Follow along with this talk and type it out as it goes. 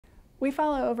We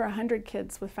follow over 100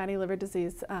 kids with fatty liver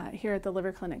disease here at the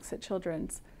liver clinics at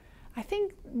Children's. I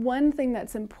think one thing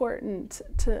that's important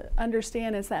to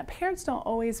understand is that parents don't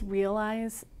always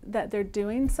realize that they're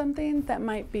doing something that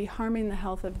might be harming the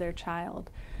health of their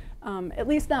child. At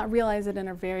least not realize it in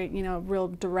a very, real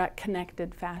direct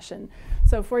connected fashion.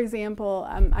 So for example,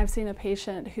 I've seen a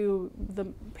patient who the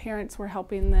parents were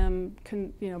helping them,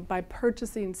 by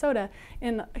purchasing soda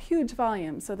in huge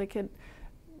volumes. So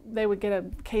they would get a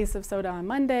case of soda on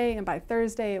Monday, and by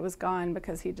Thursday it was gone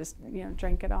because he just,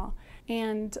 drank it all.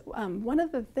 And one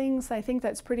of the things I think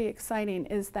that's pretty exciting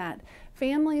is that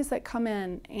families that come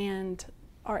in and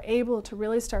are able to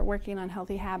really start working on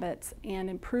healthy habits and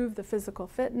improve the physical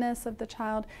fitness of the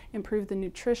child, improve the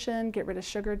nutrition, get rid of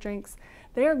sugar drinks,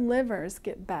 their livers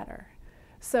get better.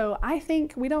 So I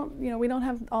think we don't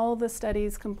have all the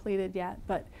studies completed yet,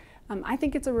 but I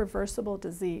think it's a reversible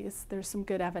disease. There's some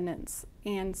good evidence.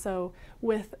 And so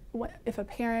if a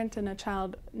parent and a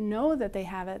child know that they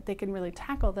have it, they can really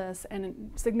tackle this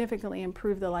and significantly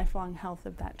improve the lifelong health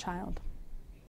of that child.